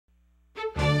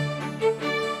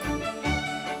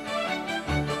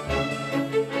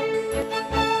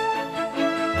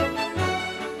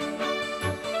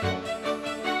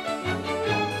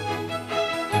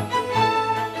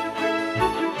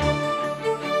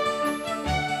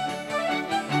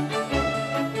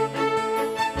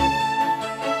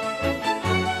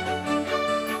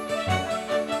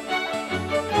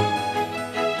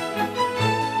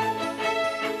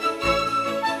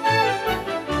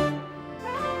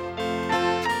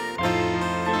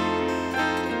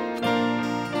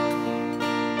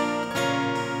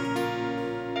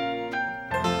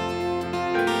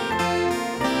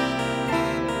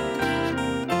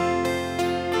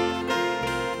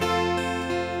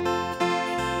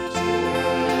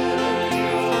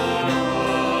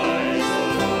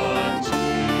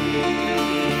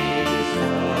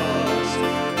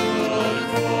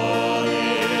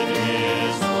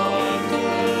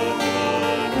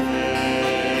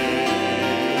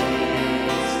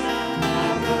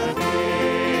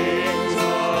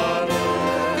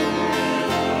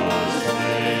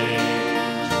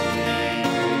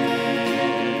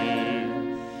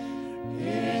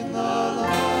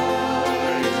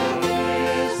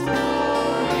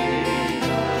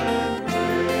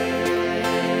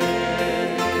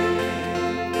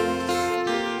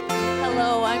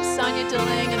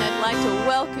to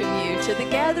welcome you to the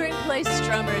Gathering Place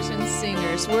Drummers and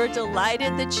Singers. We're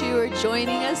delighted that you are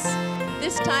joining us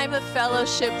this time of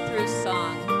fellowship through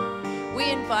song. We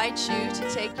invite you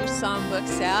to take your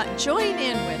songbooks out, join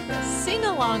in with us, sing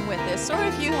along with us, or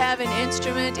if you have an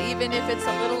instrument, even if it's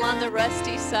a little on the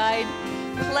rusty side,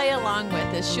 play along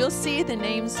with us. You'll see the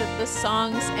names of the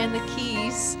songs and the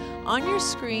keys on your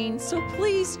screen, so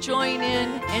please join in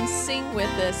and sing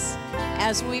with us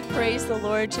as we praise the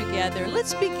Lord together.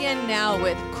 Let's begin now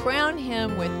with Crown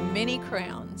Him with Many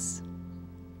Crowns.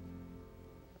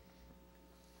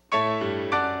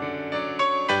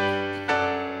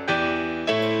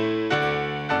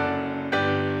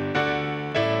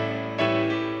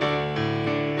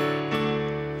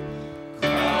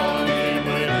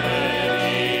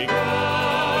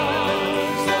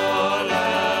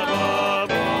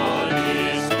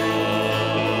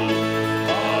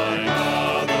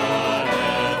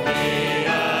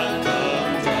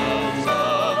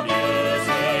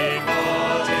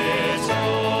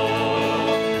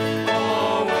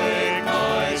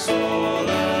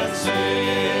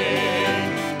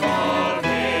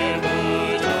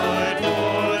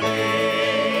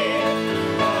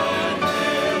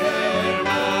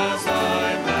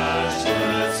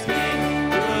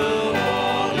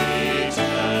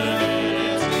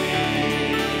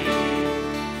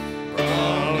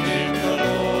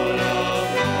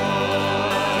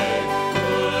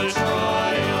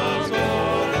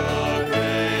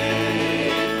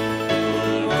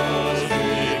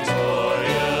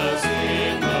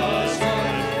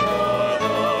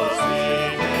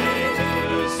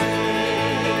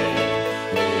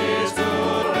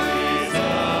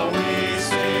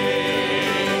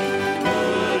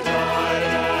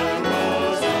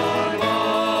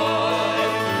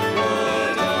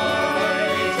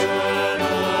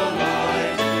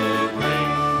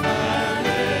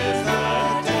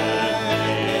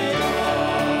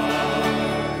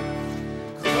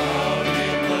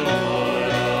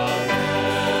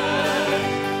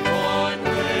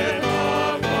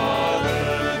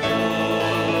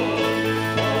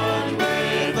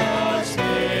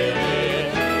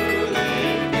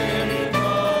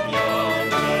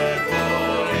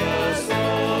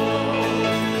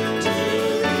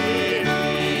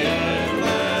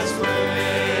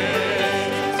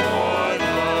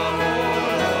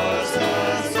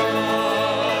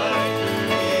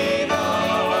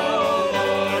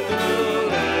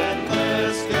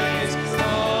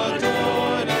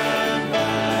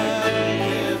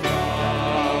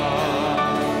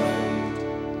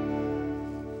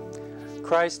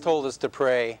 Christ told us to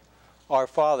pray, "Our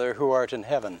Father who art in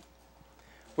heaven."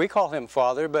 We call him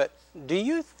Father, but do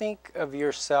you think of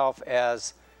yourself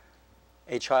as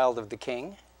a child of the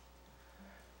King?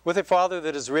 With a Father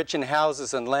that is rich in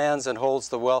houses and lands and holds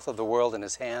the wealth of the world in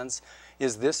his hands,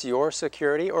 is this your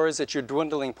security, or is it your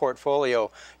dwindling portfolio,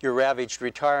 your ravaged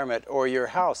retirement, or your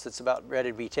house that's about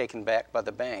ready to be taken back by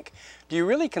the bank? Do you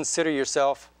really consider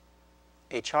yourself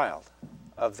a child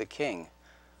of the King?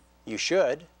 You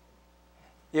should.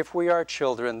 If we are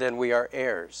children, then we are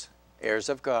heirs, heirs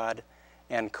of God,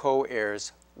 and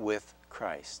co-heirs with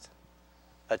Christ,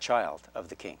 a child of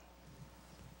the King.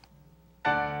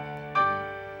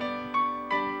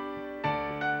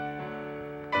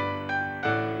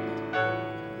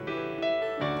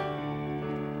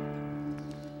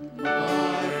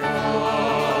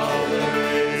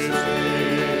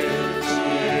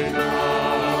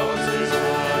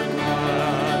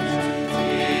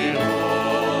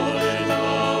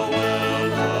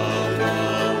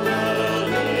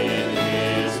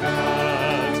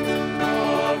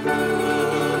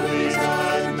 He's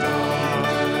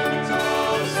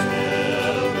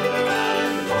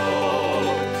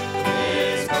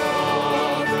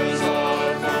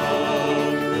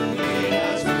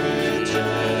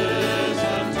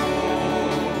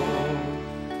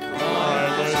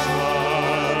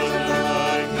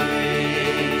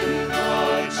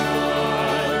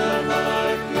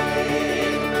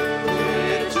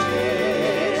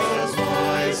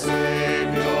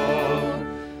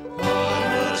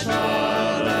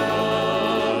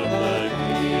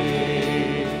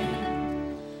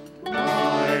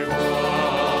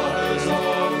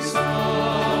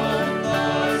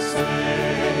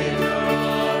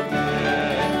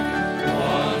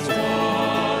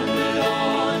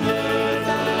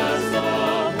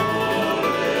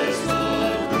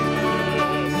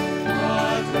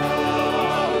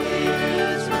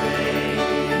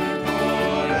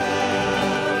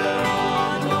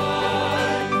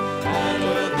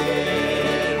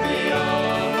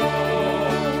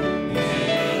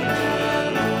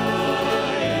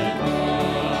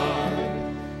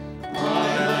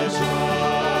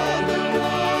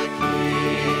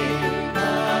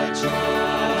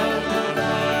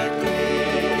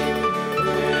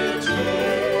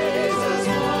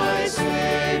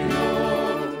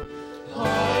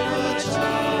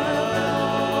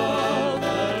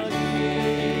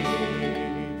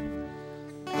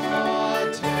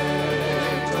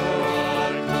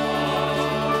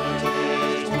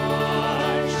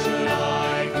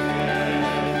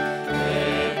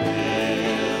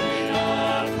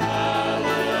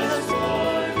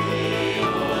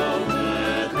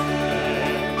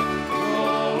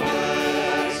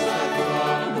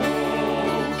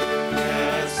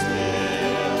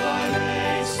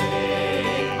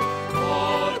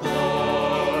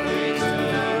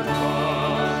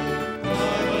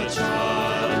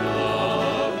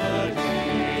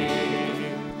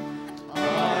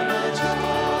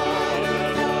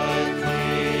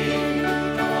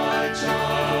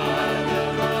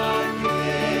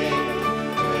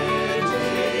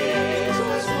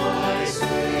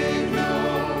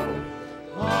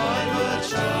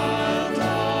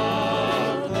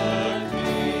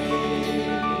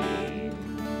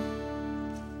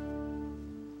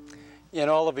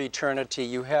all of eternity,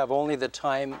 you have only the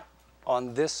time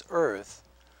on this earth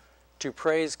to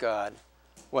praise God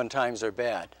when times are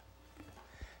bad.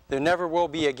 There never will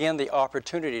be again the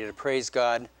opportunity to praise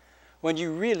God when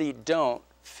you really don't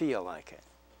feel like it.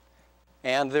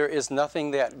 And there is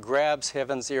nothing that grabs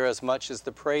heaven's ear as much as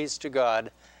the praise to God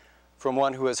from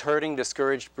one who is hurting,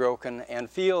 discouraged, broken, and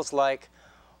feels like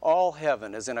all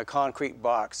heaven is in a concrete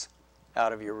box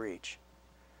out of your reach.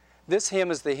 This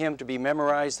hymn is the hymn to be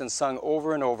memorized and sung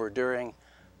over and over during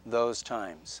those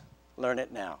times. Learn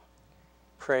it now.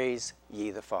 Praise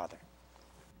ye the Father.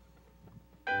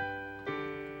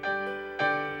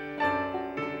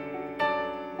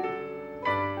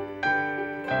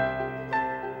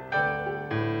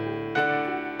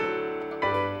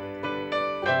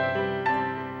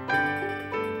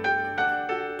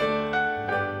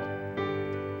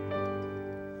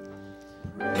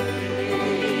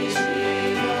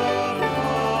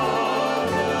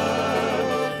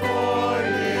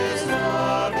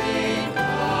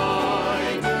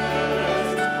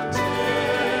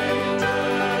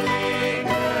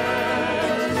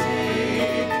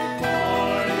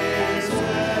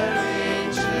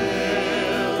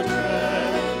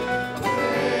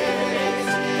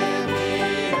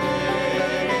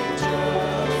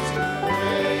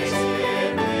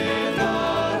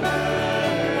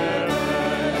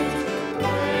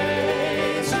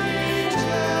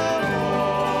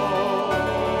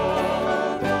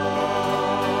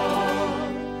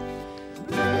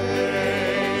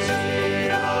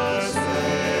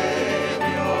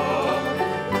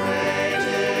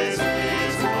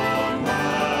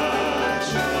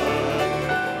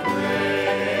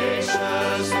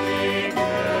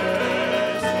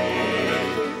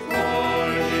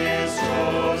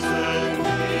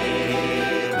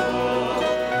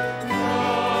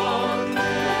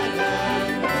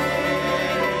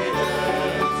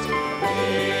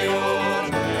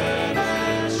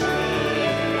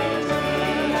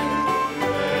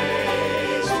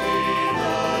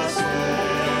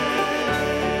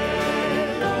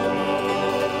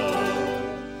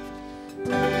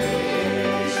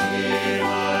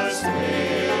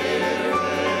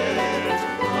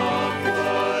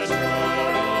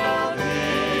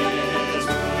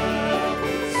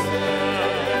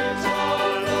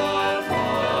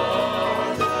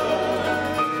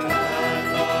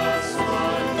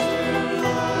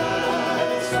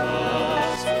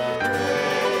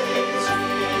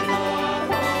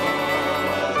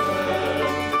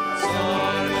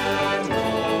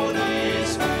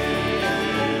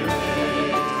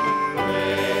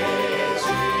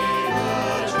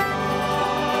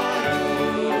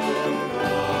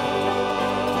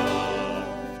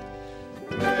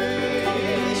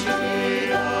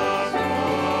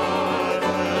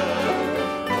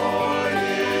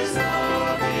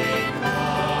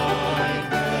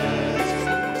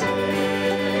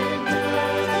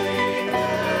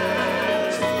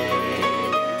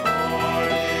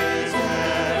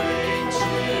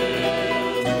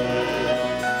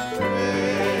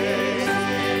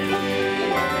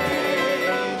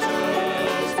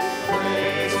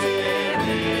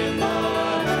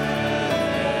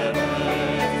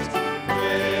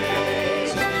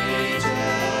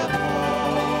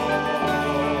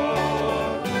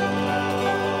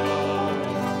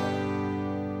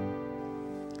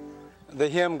 The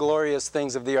hymn, Glorious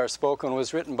Things of Thee Are Spoken,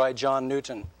 was written by John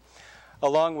Newton,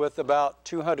 along with about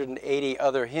 280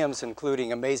 other hymns,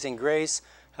 including Amazing Grace,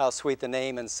 How Sweet the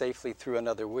Name, and Safely Through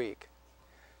Another Week.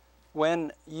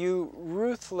 When you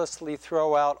ruthlessly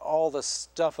throw out all the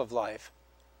stuff of life,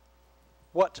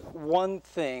 what one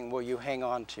thing will you hang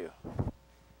on to?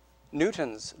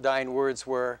 Newton's dying words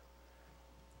were,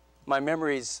 "My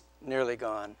memory's nearly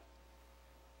gone,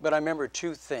 but I remember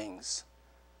two things,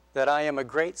 that I am a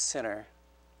great sinner,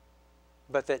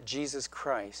 but that Jesus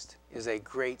Christ is a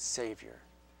great Savior.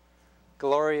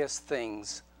 Glorious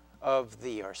things of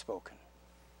Thee are spoken."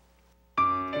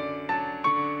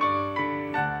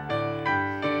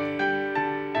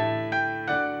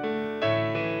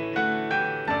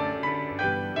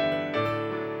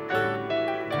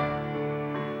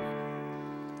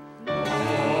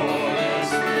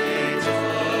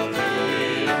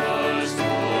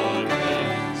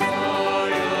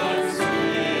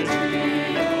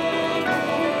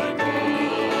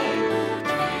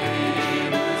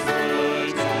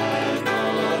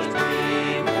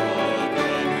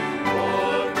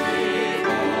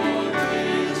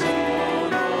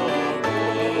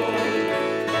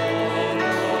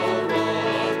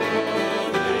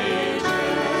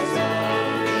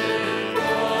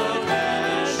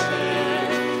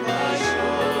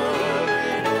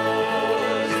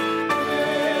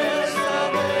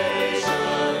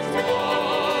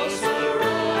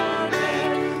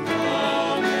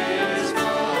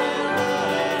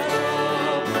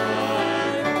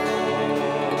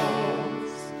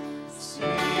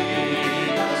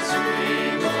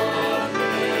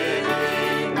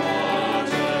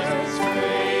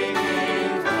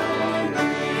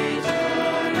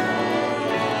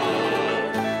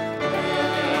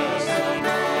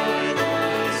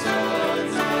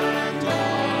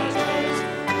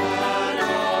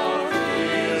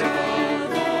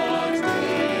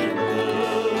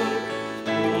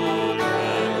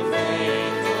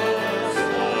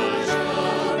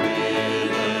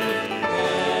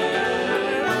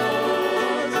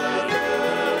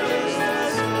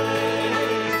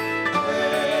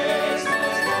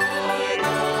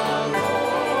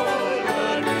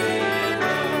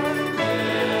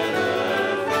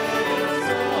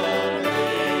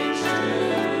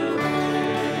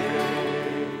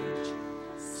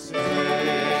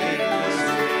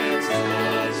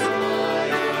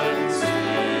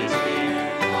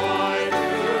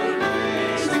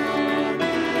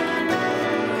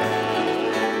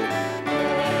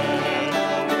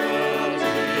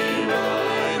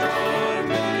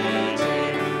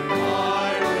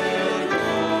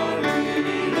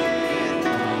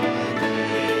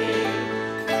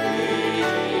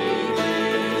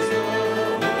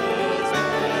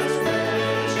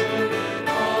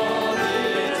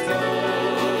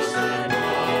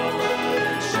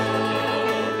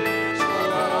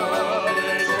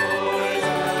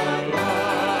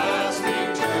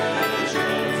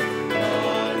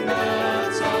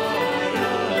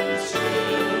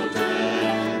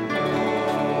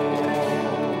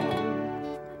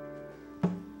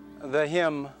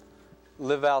 hymn,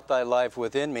 Live Out Thy Life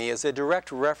Within Me, is a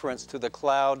direct reference to the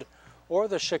cloud or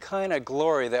the Shekinah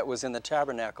glory that was in the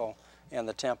tabernacle and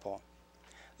the temple.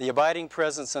 The abiding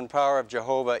presence and power of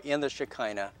Jehovah in the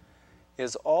Shekinah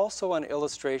is also an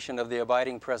illustration of the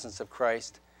abiding presence of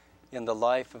Christ in the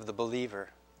life of the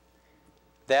believer.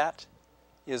 That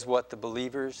is what the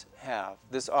believers have,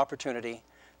 this opportunity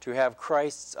to have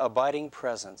Christ's abiding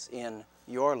presence in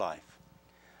your life.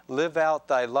 Live out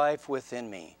thy life within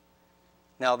me.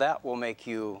 Now that will make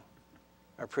you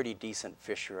a pretty decent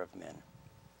fisher of men.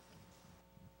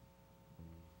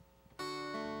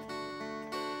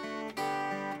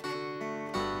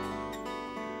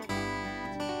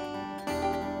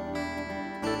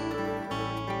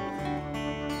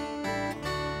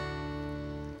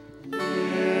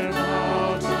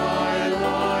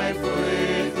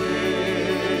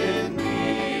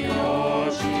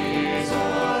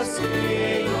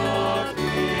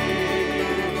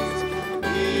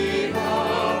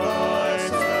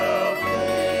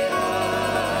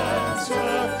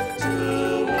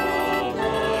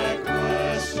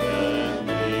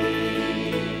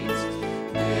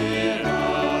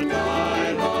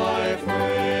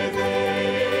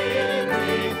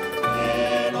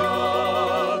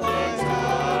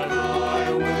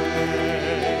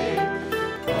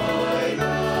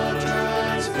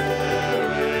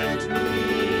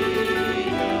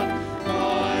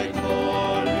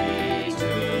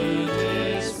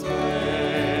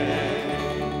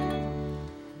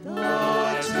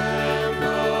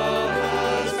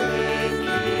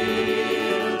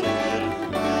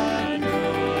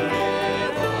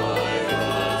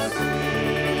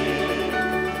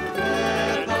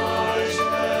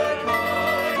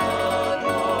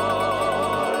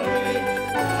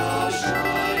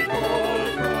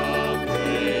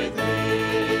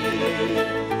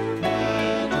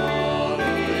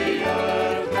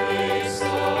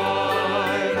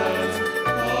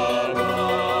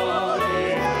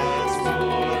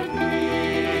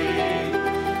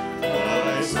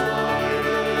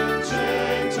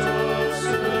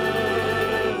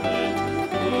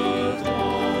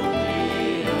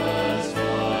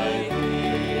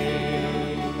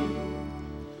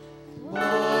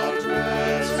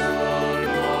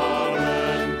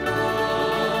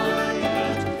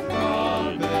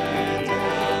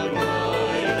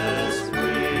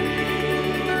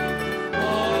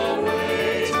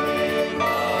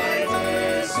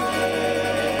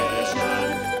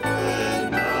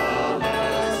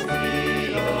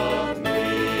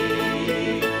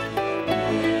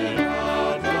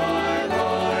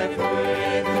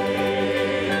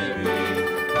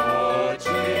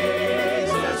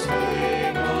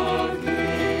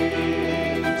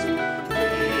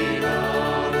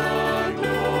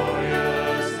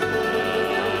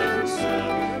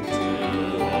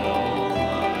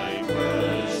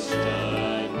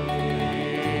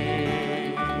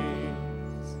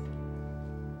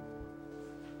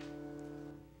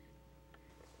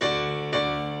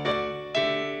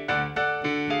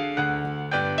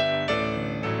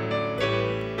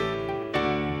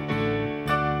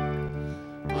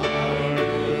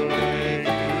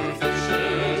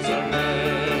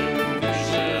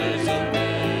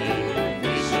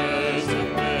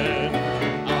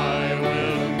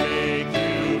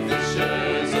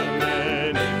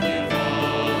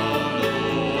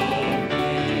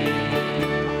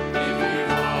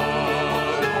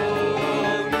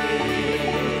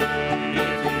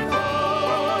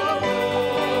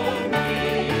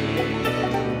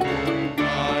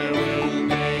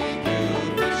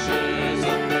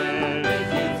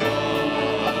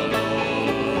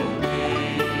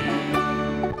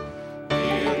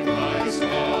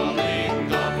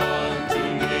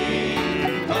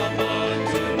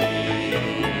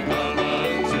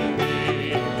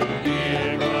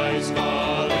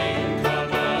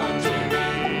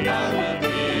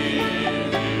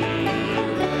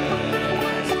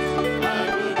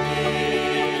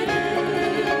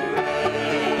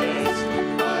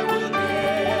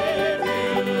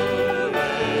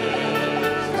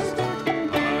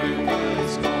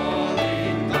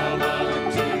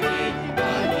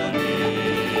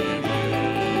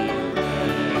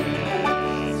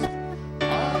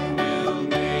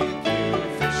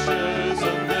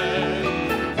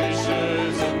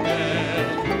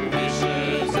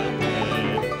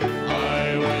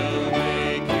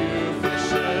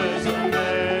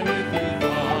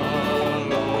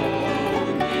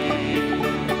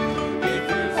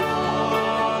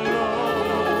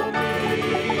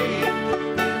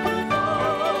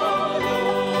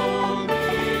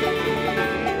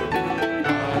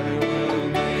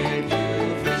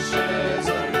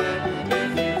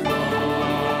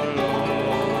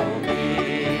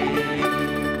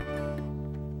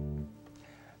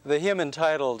 The hymn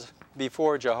entitled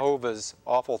Before Jehovah's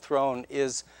Awful Throne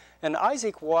is an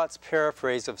Isaac Watts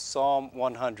paraphrase of Psalm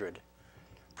 100.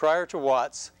 Prior to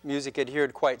Watts, music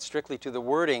adhered quite strictly to the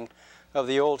wording of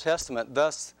the Old Testament.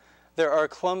 Thus, there are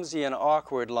clumsy and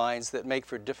awkward lines that make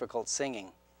for difficult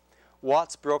singing.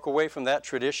 Watts broke away from that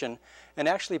tradition and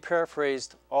actually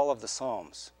paraphrased all of the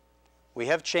Psalms. We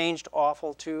have changed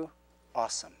awful to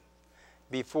awesome,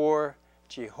 before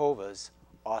Jehovah's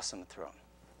awesome throne.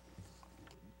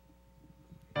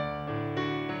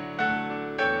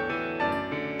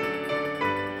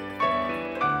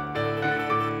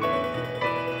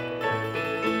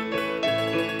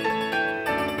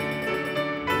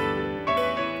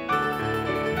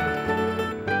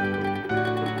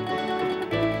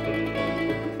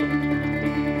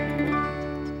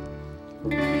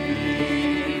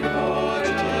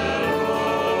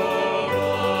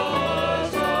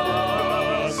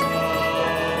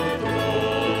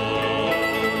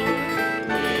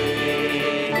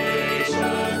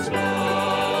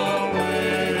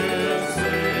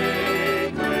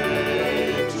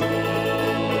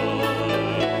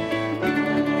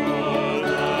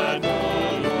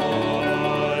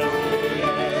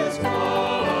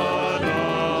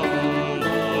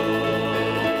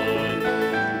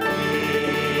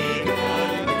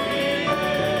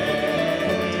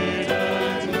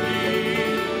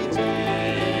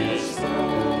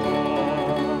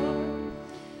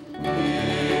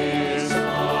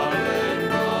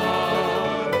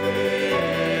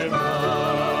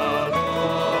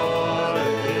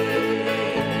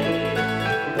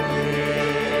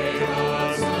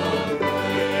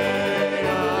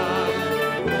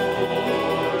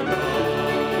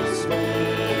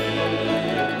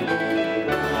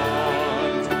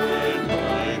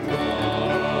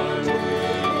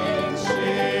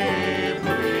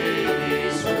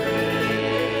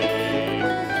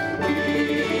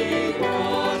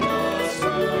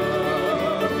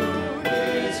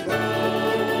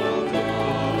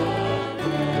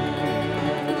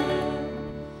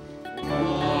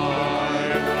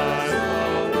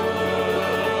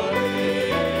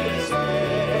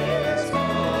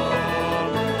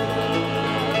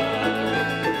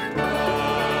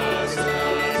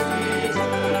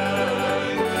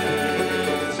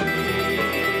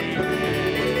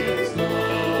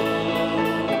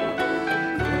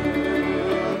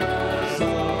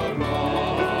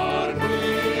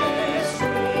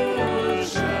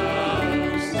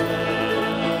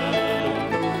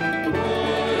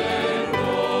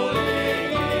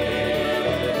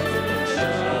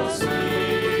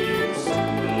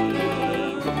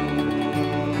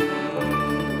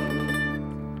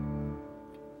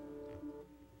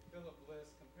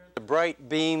 Bright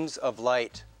beams of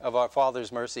light of our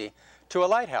Father's mercy to a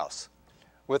lighthouse,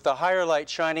 with the higher light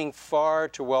shining far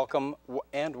to welcome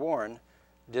and warn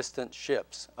distant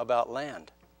ships about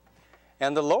land,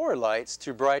 and the lower lights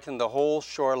to brighten the whole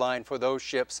shoreline for those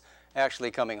ships actually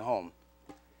coming home.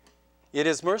 It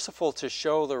is merciful to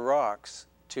show the rocks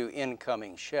to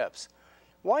incoming ships.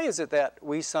 Why is it that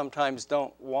we sometimes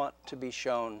don't want to be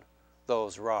shown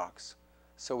those rocks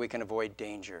so we can avoid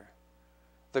danger?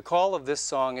 The call of this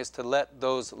song is to let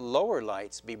those lower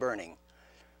lights be burning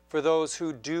for those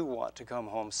who do want to come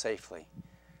home safely.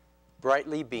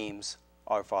 Brightly beams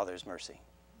our Father's mercy.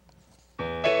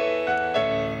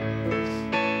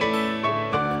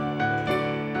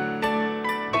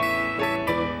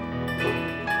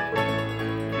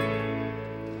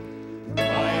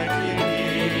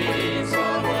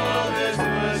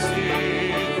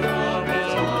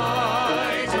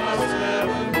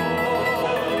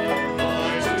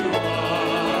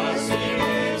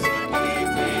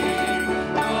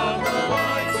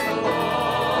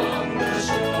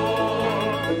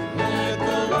 Let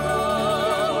the Lord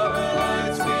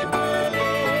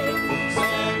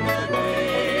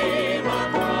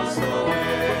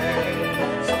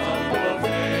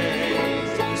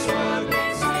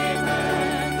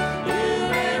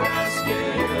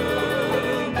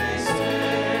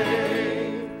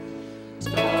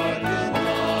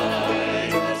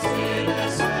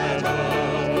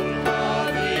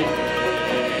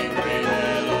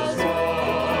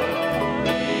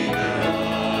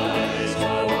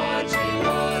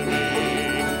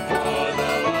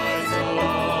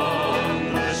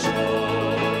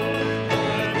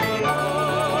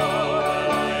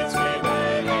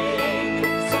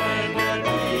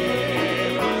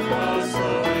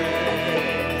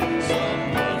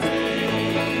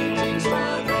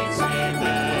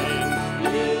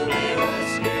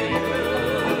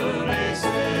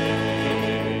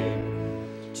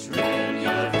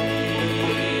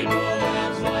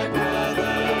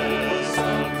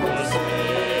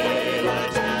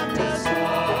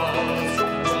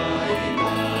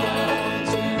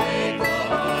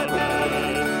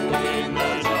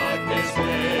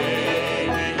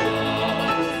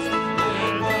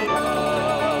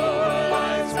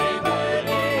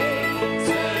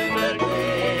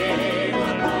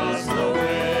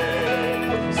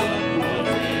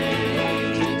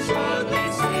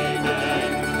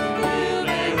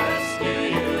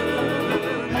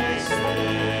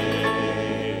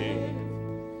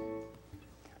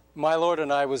My Lord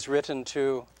and I was written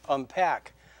to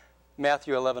unpack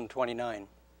Matthew 11:29.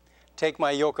 Take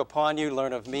my yoke upon you,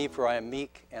 learn of me, for I am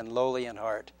meek and lowly in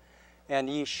heart, and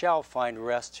ye shall find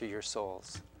rest to your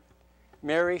souls.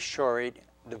 Mary Shorey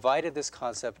divided this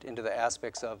concept into the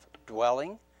aspects of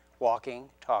dwelling,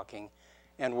 walking, talking,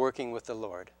 and working with the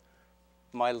Lord.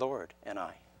 My Lord and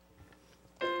I.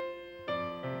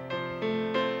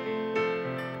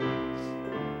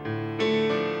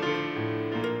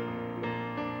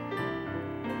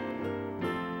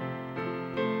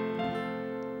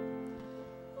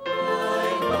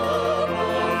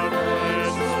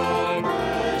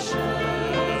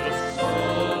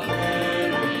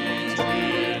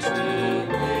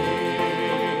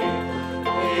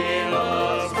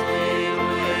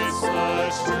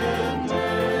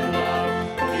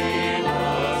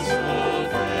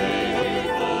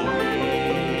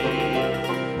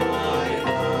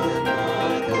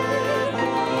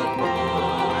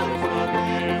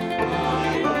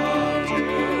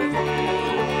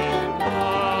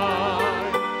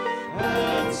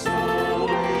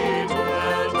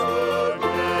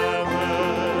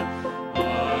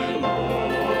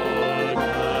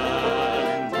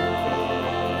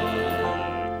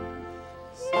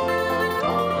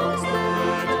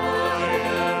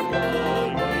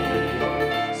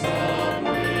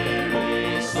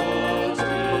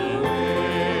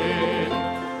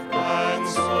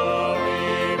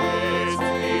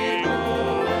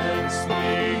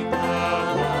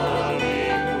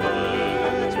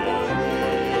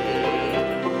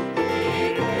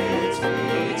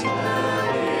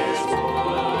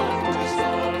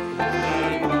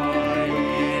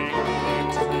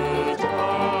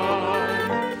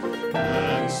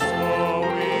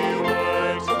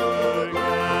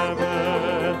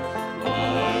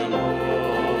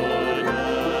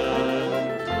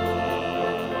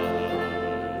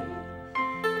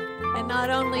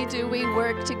 Do we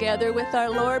work together with our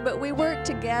Lord, but we work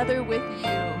together with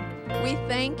you. We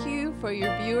thank you for your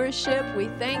viewership. We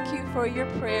thank you for your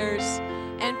prayers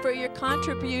and for your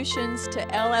contributions to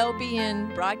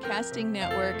LLBN Broadcasting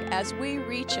Network as we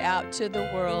reach out to the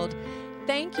world.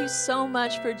 Thank you so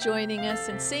much for joining us,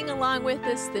 and sing along with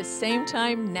us this same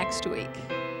time next week.